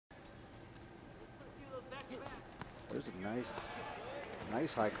there's a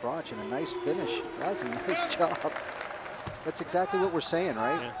nice high crotch and a nice finish. That's a nice job. That's exactly what we're saying,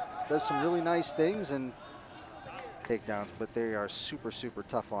 right? Yeah. Does some really nice things and takedowns, but they are super, super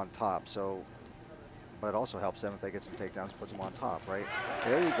tough on top. So, but it also helps them if they get some takedowns, puts them on top, right?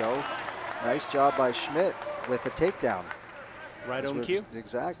 There you go. Nice job by Schmidt with the takedown. Right on cue.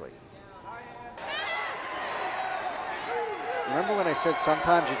 Exactly. Remember when I said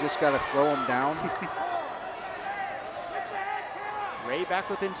sometimes you just got to throw them down? Ray back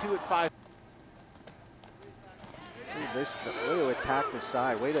within 2 at 5. Ooh, way to attack the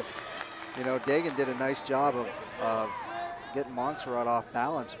side. Way to, you know, Dagan did a nice job of getting Montserrat off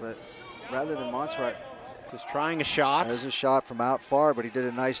balance, but rather than Montserrat just trying a shot. There's a shot from out far, but he did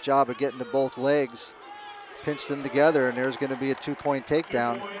a nice job of getting to both legs, pinched them together, and there's going to be a 2-point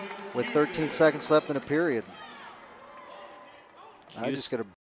takedown with 13 seconds left in the period. I'm just going to